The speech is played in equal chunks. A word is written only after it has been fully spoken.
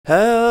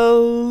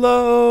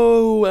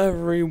Hello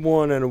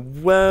everyone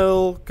and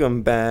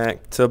welcome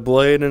back to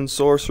Blade and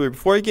Sorcery.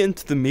 Before I get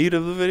into the meat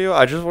of the video,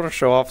 I just want to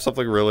show off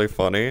something really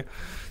funny.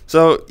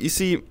 So, you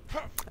see,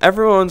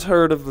 everyone's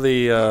heard of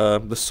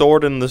the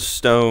sword and the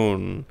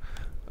stone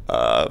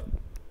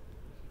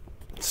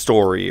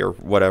story or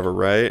whatever,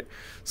 right?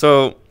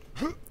 So,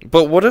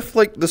 but what if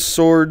like the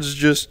sword's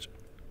just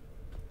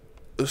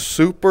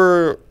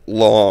super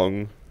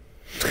long?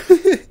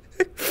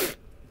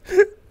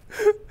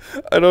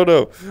 I don't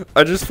know.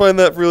 I just find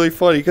that really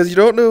funny because you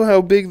don't know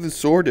how big the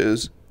sword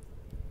is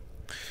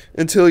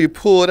until you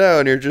pull it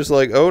out and you're just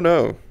like, oh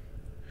no.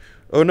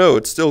 Oh no,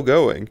 it's still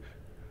going.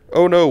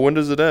 Oh no, when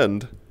does it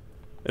end?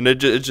 And it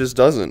just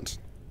doesn't.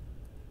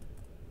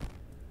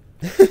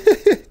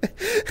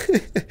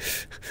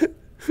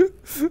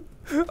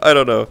 I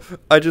don't know.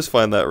 I just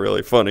find that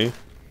really funny.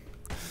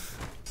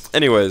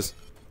 Anyways,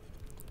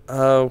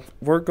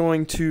 we're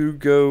going to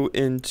go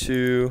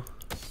into...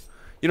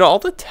 You know, all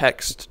the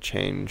text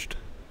changed.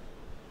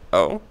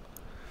 Oh.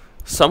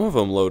 Some of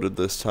them loaded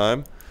this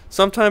time.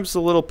 Sometimes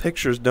the little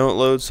pictures don't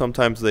load,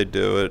 sometimes they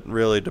do. It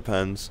really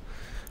depends.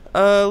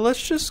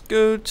 Let's just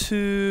go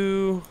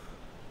to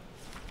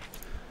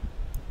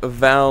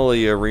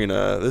Valley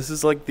Arena. This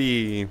is like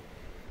the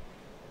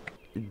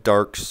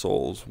Dark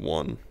Souls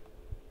one.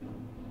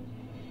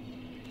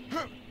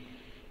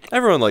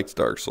 Everyone likes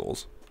Dark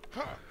Souls,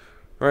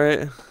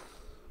 right?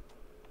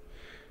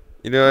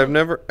 You know, I've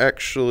never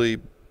actually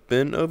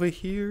been over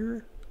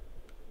here.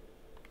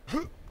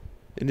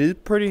 It is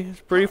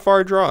pretty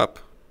far drop.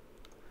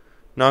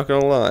 Not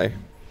gonna lie.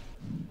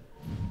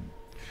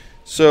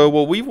 So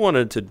what we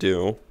wanted to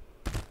do,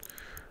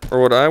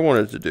 or what I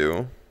wanted to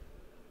do,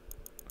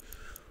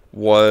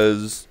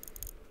 was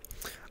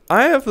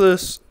I have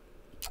this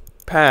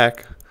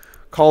pack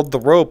called the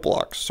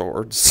ROBLOX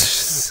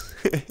swords.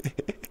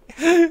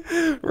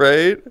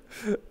 Right?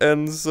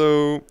 And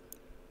so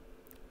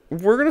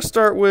we're gonna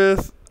start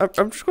with,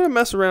 I'm just gonna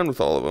mess around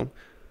with all of them.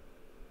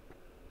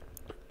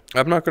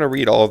 I'm not gonna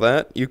read all of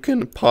that. You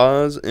can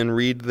pause and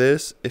read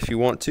this if you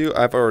want to.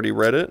 I've already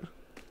read it.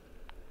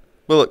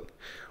 But look,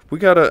 we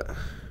gotta...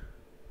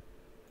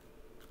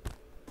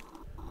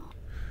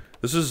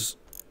 This is...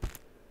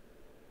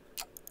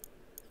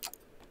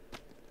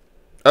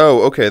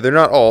 Oh, okay, they're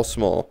not all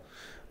small.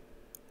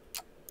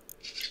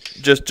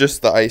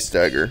 Just the ice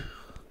dagger.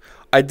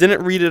 I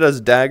didn't read it as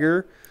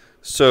dagger,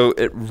 so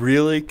it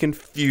really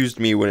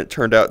confused me when it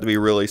turned out to be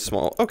really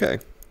small. Okay.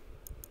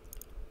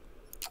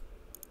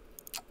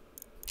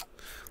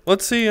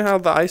 Let's see how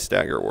the ice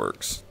dagger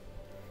works.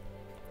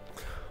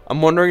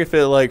 I'm wondering if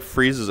it like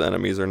freezes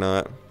enemies or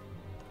not.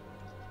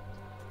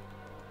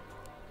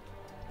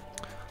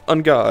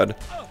 On God.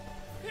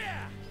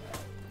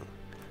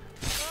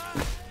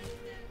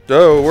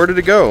 Oh, where did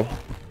it go?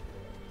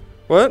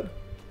 What?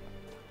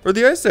 Where'd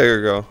the ice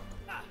dagger go?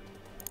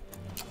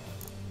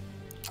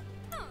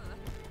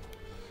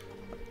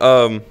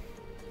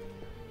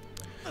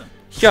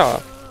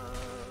 Yeah.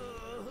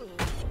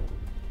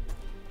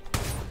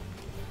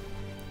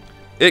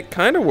 It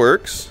kind of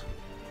works.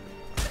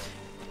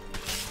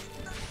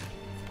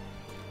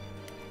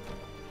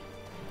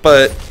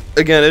 But,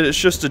 again, it's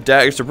just a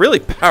dagger. It's a really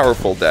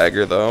powerful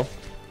dagger, though.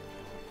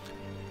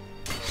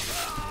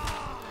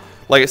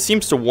 Like, it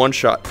seems to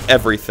one-shot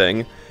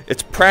everything.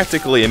 It's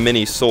practically a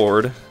mini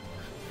sword.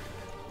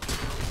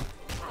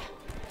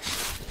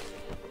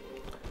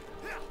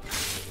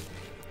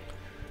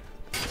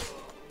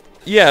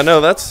 Yeah, no,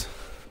 that's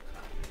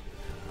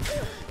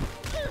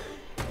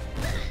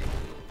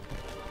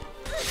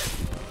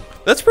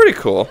pretty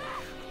cool.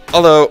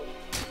 Although,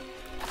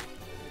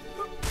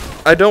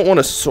 I don't want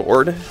a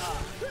sword.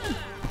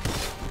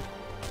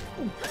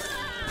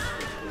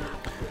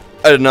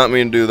 I did not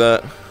mean to do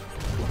that.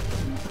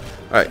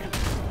 Alright.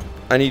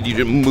 I need you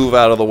to move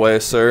out of the way,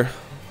 sir.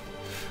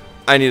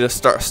 I need to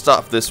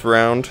stop this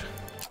round.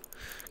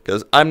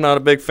 Because I'm not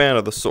a big fan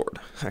of the sword,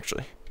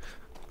 actually.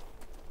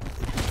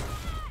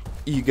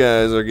 You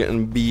guys are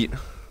getting beat.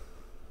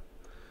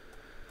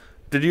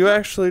 Did you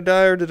actually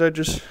die or did I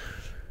just...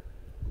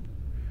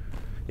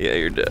 Yeah,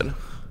 you're dead.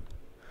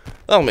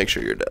 I'll make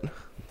sure you're dead.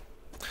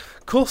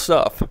 Cool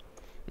stuff.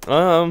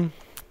 But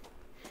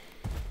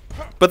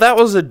that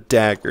was a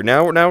dagger.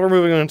 Now we're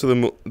moving on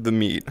to the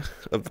meat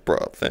of the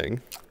prop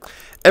thing.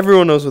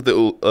 Everyone knows what the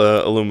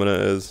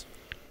Illumina is.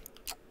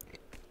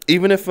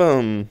 Even if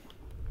oh,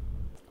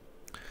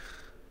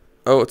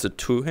 it's a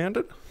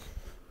two-handed?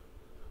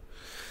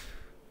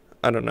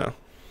 I don't know.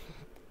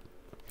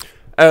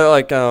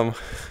 I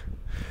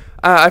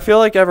feel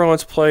like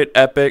everyone's played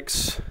Epic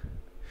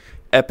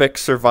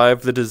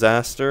Survive the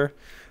Disaster.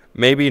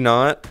 Maybe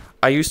not.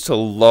 I used to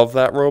love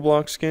that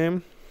ROBLOX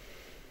game.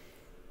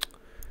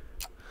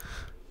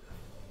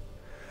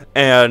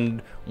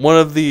 And one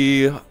of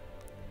the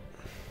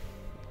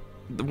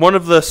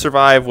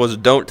survive was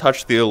don't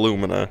touch the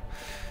Illumina.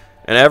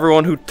 And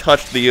everyone who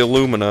touched the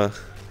Illumina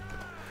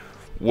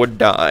would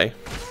die.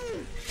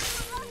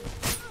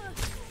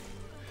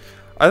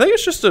 I think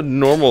it's just a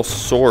normal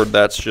sword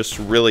that's just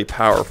really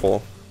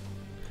powerful.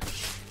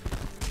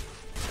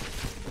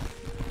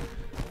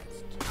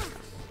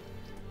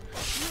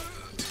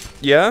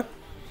 Yeah.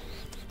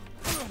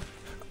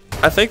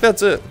 I think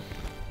that's it.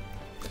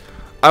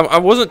 I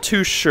wasn't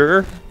too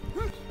sure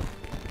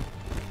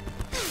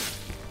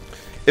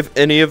if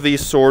any of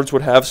these swords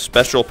would have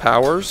special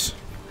powers,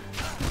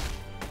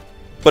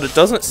 but it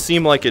doesn't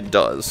seem like it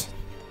does.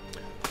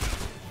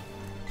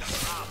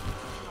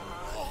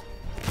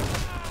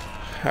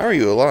 How are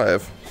you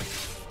alive?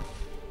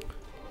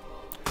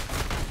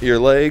 Your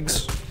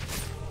legs,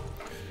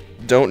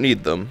 don't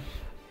need them.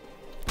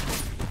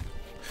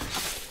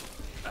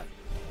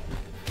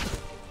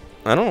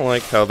 I don't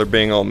like how they're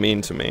being all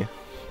mean to me.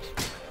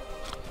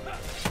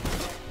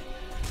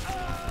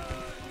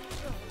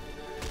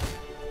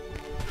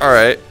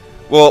 Alright,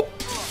 well,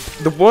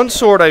 the one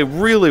sword I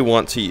really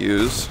want to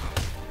use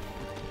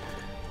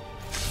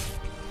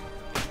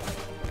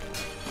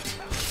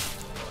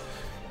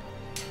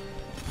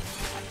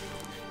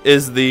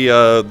is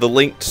the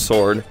linked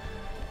sword,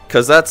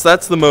 because that's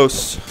the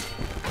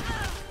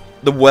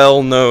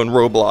well-known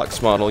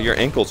Roblox model. Your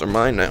ankles are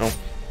mine now.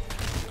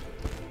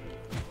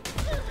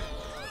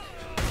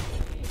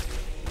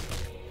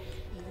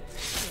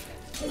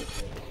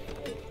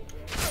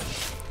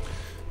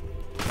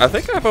 I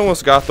think I've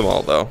almost got them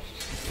all, though.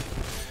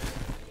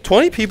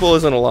 20 people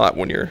isn't a lot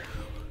when you're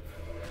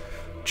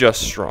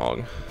just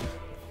strong.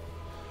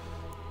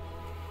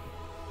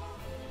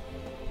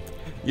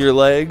 Your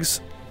legs.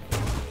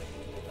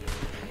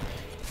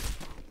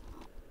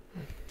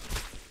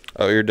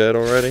 Oh, you're dead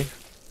already?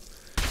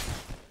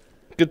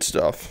 Good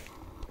stuff.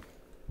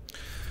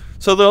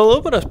 So the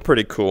little bit is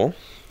pretty cool.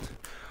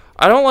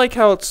 I don't like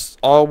how it's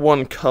all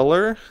one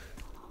color.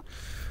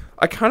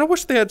 I kind of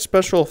wish they had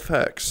special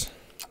effects.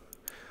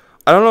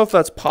 I don't know if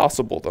that's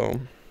possible,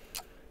 though.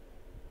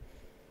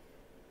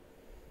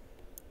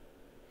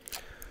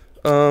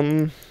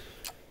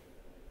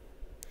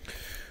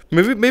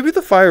 Maybe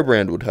the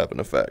firebrand would have an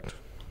effect.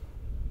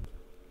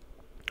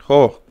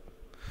 Oh,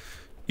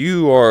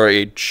 you are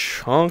a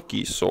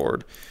chunky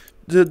sword.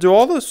 Do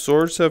all the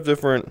swords have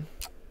different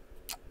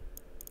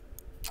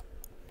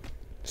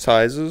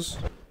sizes?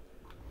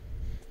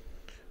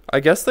 I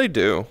guess they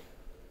do.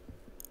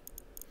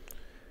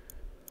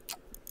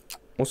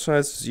 What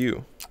size is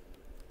you?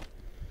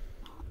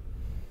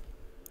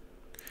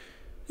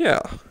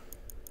 Yeah.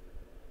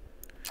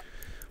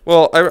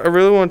 Well, I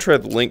really want to try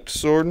the linked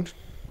sword,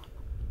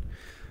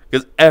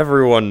 because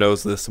everyone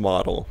knows this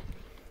model.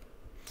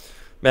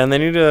 Man, they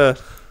need to...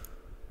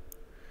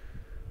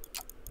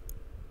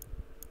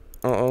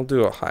 I'll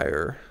do a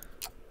higher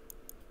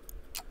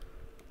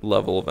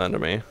level of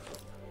enemy.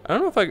 I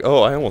don't know if I...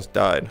 Oh, I almost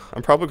died.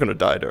 I'm probably going to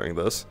die during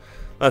this.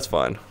 That's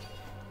fine.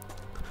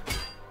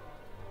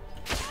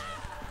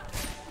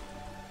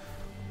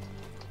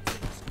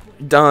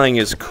 Dying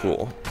is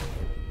cool.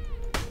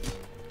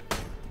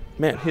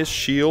 Man, his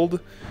shield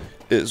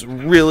is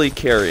really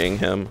carrying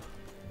him.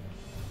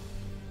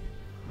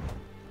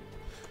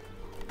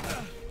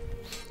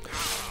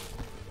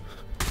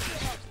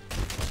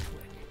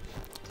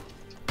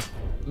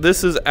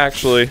 This is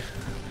actually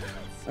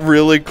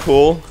really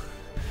cool,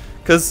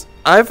 because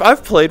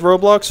I've played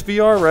Roblox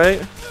VR,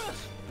 right?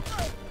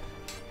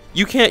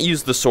 You can't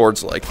use the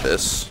swords like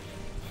this.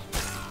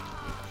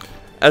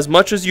 As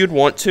much as you'd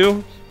want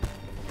to,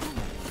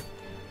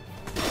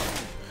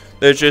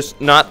 there's just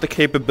not the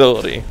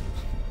capability.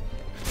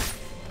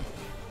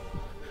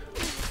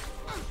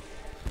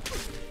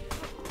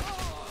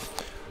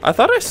 I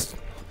thought I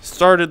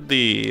started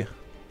the...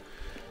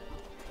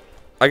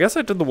 I guess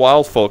I did the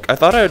Wild Folk. I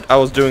thought I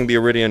was doing the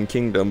Iridian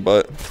Kingdom,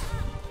 but...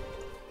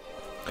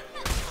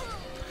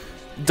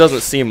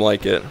 doesn't seem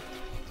like it.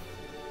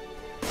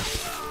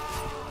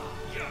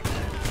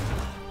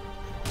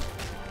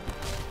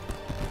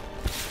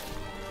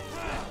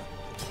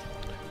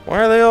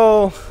 Why are they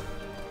all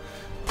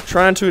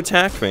trying to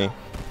attack me?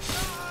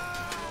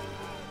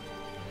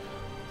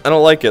 I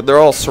don't like it. They're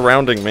all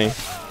surrounding me.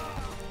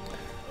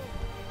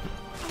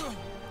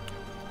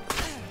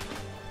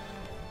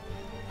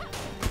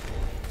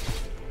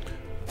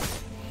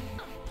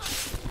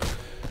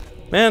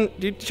 Man,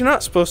 you're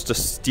not supposed to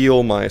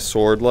steal my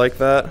sword like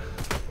that.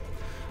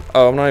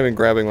 Oh, I'm not even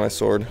grabbing my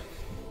sword.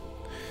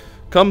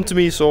 Come to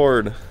me,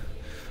 sword,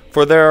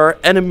 for there are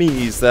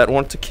enemies that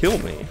want to kill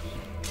me.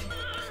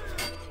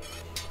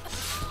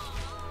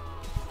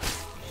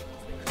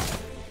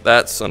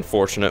 That's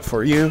unfortunate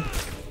for you.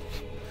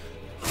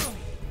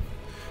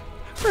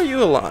 How are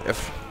you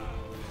alive?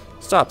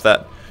 Stop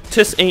that.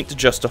 Tis ain't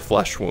just a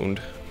flesh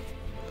wound.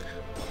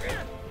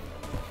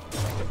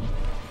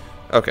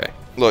 Okay,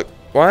 look.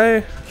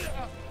 Why?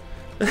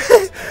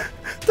 Did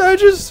I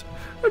just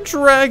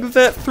drag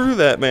that through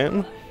that,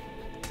 man?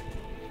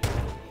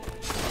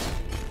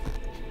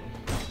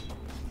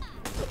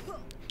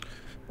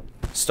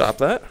 Stop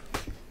that.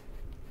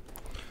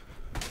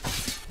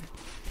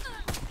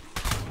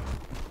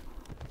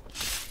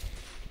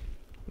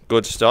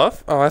 Good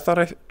stuff. Oh, I thought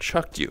I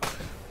chucked you.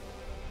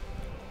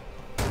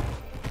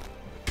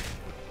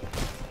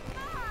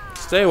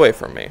 Stay away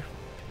from me.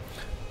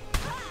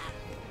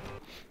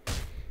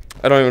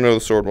 I don't even know where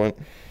the sword went.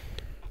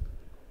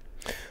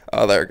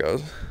 Oh, there it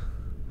goes.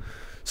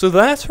 So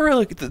that's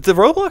really the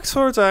Roblox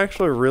swords are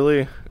actually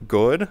really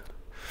good,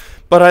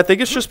 but I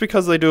think it's just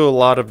because they do a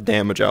lot of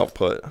damage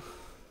output.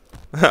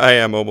 I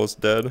am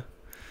almost dead.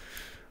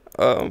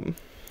 Let's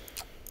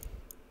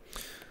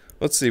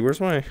see,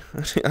 where's my...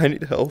 I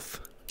need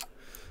health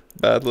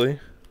badly.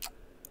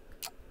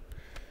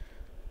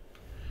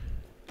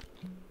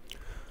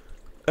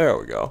 There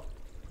we go.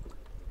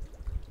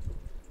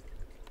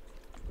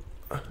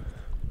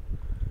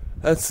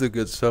 That's the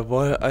good stuff.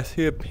 What? I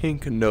see a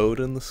pink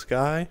node in the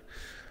sky.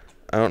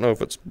 I don't know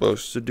if it's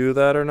supposed to do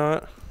that or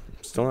not.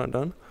 Still not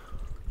done.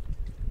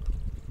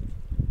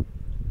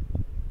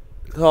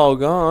 It's all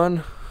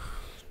gone.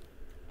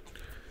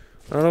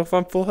 I don't know if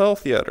I'm full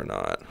health yet or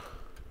not.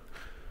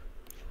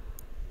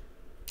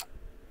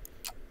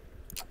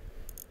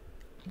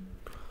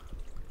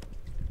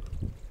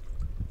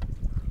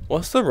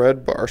 What's the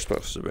red bar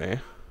supposed to be?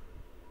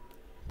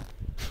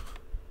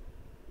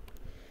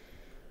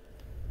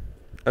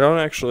 I don't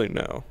actually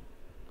know.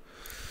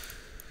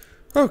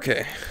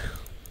 Okay.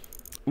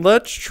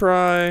 Let's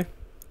try...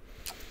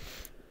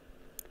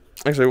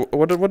 Actually,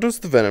 what does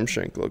the Venom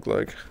Shank look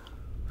like?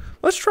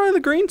 Let's try the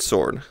green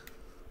sword.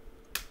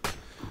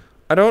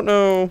 I don't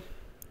know...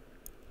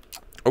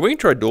 Or we can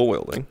try dual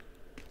wielding.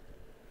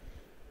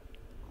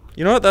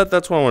 You know what?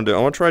 That's what I want to do.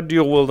 I want to try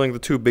dual wielding the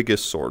two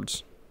biggest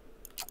swords.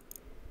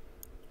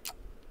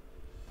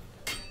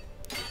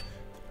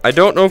 I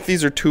don't know if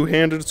these are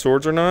two-handed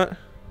swords or not.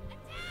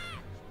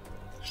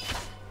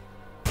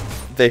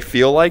 They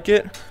feel like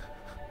it.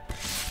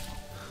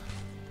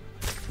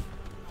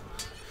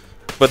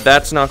 But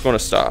that's not going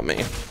to stop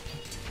me.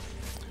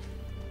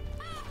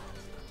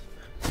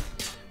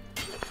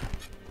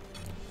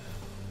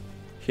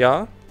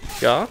 Yeah?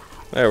 Yeah?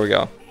 There we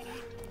go.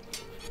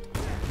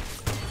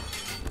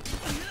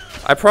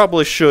 I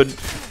probably should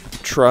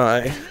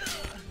try.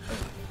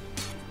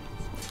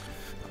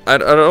 I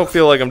don't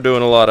feel like I'm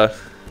doing a lot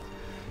of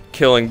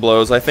killing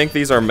blows. I think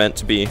these are meant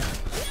to be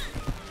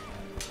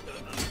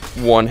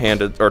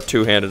one-handed or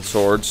two-handed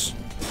swords.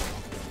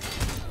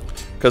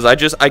 Because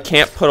I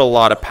can't put a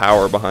lot of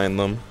power behind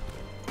them.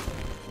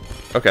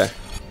 Okay.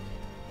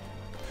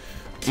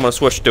 I'm gonna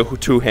switch to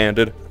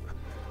two-handed.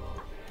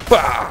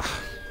 Bah!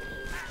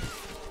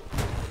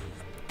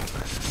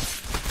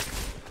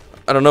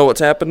 I don't know what's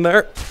happened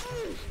there.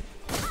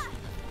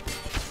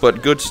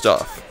 But good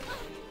stuff.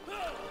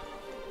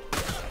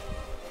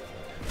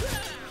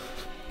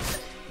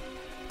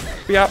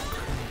 Yep.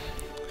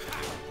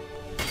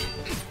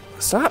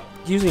 Stop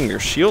using your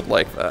shield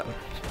like that.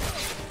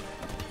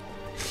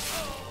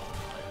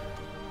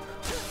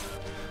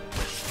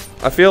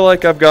 I feel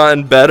like I've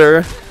gotten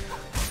better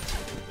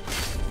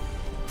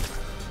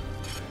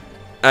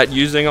at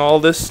using all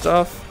this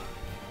stuff.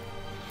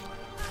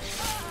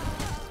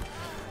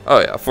 Oh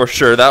yeah, for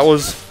sure. That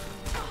was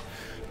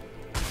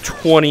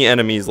 20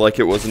 enemies like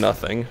it was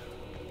nothing.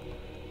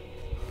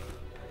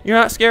 You're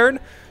not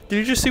scared? Did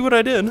you just see what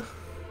I did?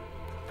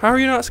 How are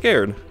you not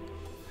scared?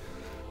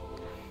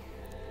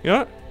 You know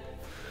what?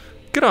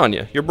 Good on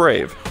you. You're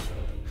brave.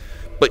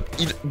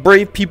 But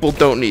brave people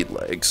don't need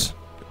legs.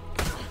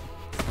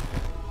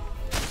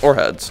 Or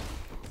heads.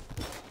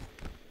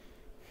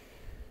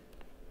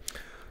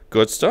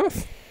 Good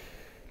stuff.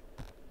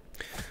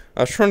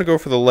 I was trying to go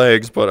for the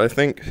legs, but I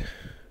think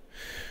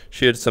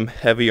she had some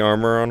heavy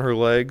armor on her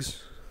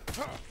legs.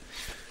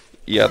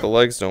 Yeah, the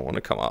legs don't want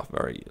to come off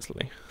very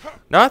easily.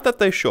 Not that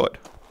they should.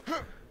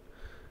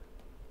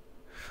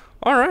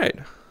 Alright.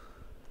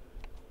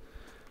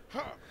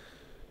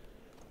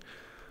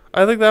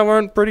 I think that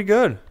went pretty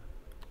good.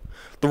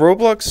 The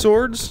Roblox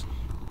swords,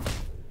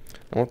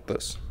 I want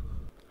this,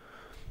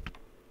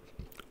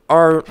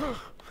 are,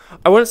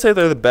 I wouldn't say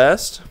they're the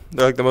best.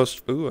 They're like the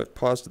most, ooh, I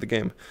paused the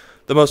game.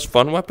 The most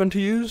fun weapon to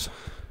use.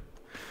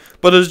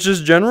 But as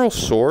just general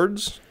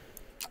swords,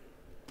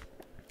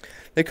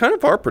 they kind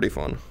of are pretty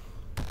fun.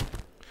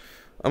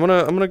 I'm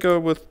gonna go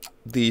with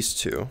these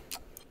two.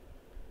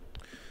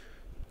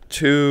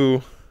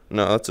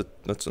 No,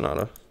 that's not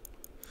a,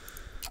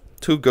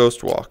 two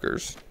ghost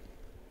walkers.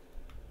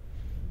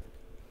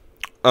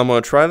 I'm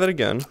gonna try that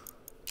again.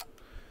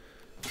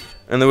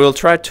 And then we'll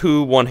try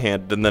two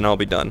one-handed and then I'll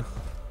be done.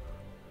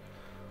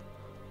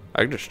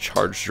 I can just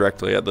charge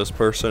directly at this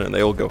person and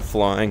they will go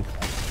flying.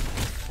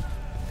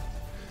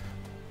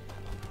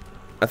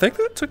 I think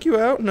that took you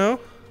out,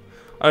 no?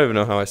 I don't even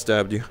know how I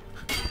stabbed you.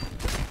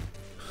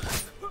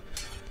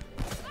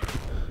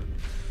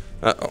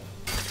 Uh-oh.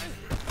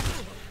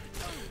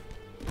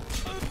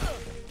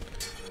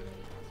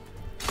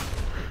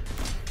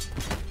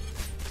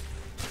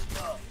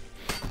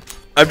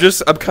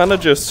 I'm kind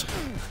of just...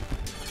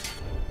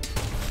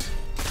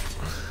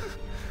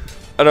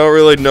 I don't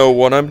really know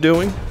what I'm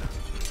doing.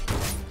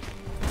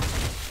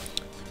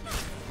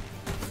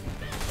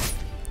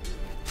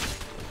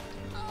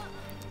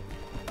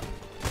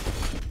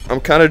 I'm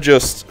kind of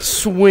just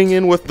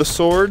swinging with the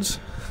swords.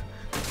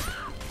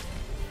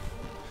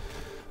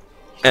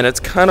 And it's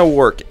kind of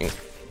working.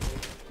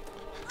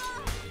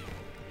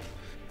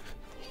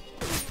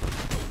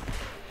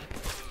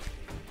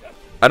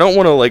 I don't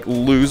want to like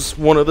lose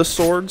one of the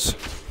swords.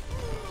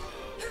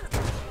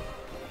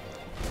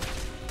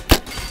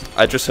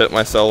 I just hit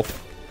myself.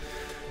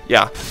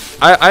 Yeah,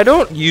 I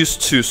don't use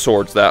two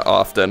swords that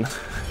often.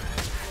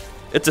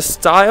 It's a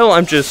style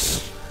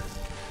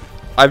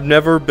I've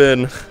never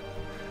been...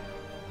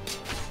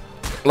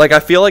 Like,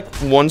 I feel like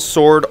one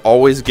sword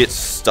always gets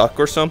stuck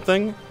or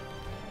something.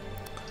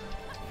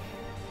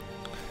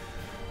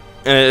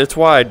 And it's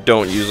why I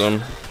don't use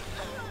them.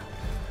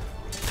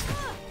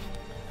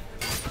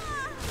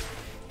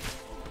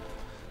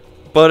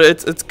 But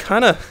it's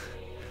kind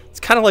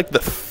of like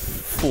the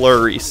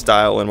flurry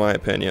style in my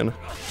opinion.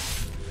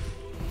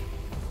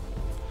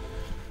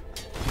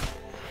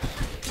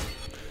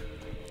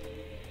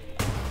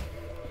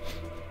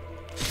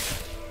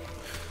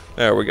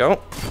 There we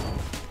go.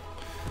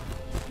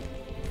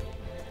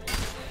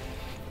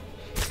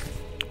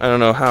 I don't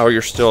know how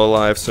you're still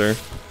alive, sir.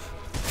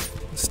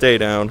 Stay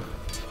down.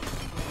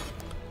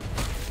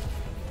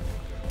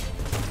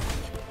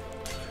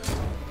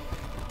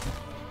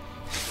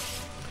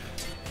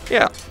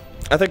 Yeah,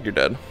 I think you're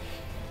dead.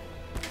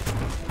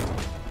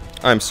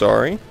 I'm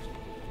sorry.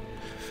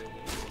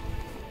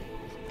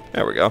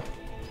 There we go.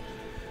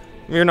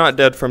 If you're not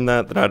dead from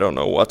that, then I don't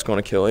know what's going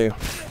to kill you.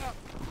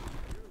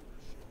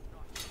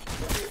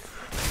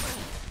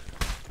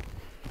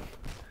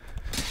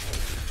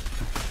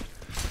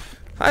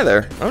 Hi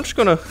there. I'm just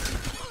gonna...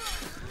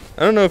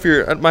 I don't know if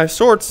you're... My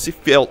sword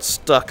felt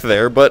stuck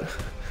there, but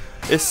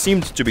it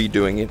seemed to be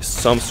doing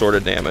some sort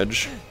of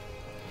damage.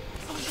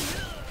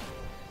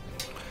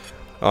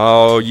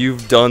 Oh,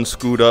 you've done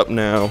screwed up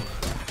now.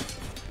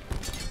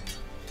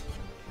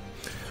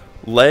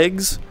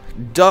 Legs?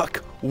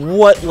 Duck.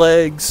 What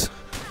legs?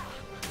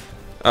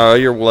 Oh,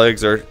 your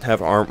legs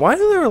have armor. Why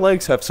do their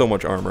legs have so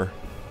much armor?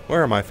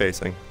 Where am I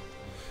facing?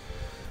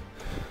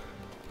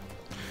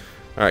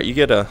 Alright, you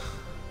get a...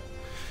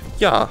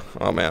 Yeah.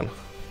 Oh, man.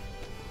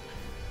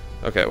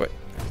 Okay, wait.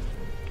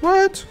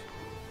 What?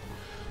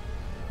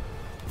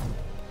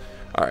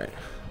 Alright.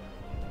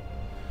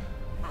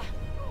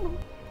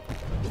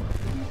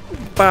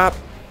 Bop.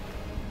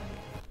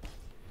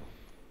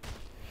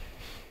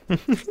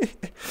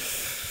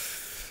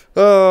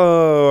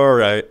 Oh,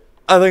 alright.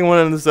 I think I'm going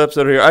to end this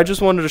episode here. I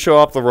just wanted to show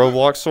off the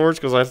ROBLOX swords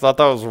because I thought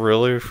that was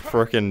really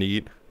freaking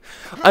neat.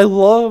 I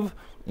love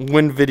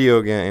when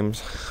video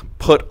games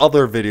put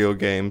other video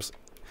games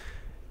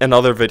in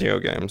other video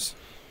games.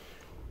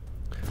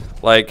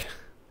 Like,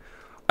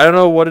 I don't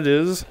know what it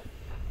is.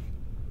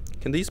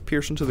 Can these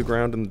pierce into the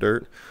ground in the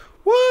dirt?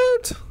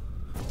 What?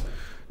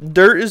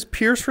 Dirt is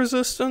pierce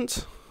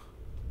resistant?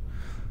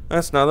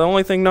 That's not the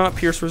only thing not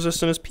pierce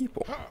resistant is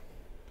people.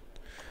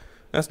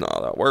 That's not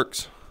how that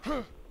works.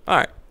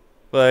 Alright.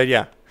 But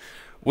yeah.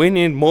 We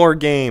need more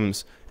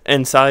games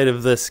inside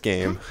of this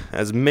game.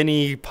 As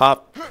many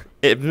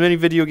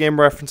video game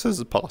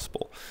references as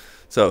possible.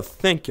 So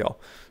thank y'all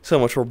so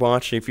much for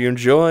watching. If you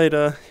enjoyed,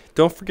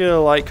 don't forget to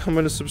like,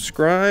 comment, and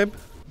subscribe.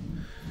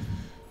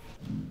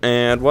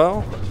 And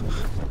well,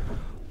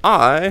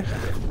 I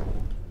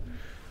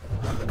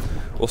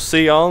will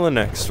see y'all in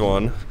the next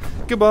one.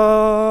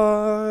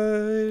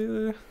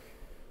 Goodbye.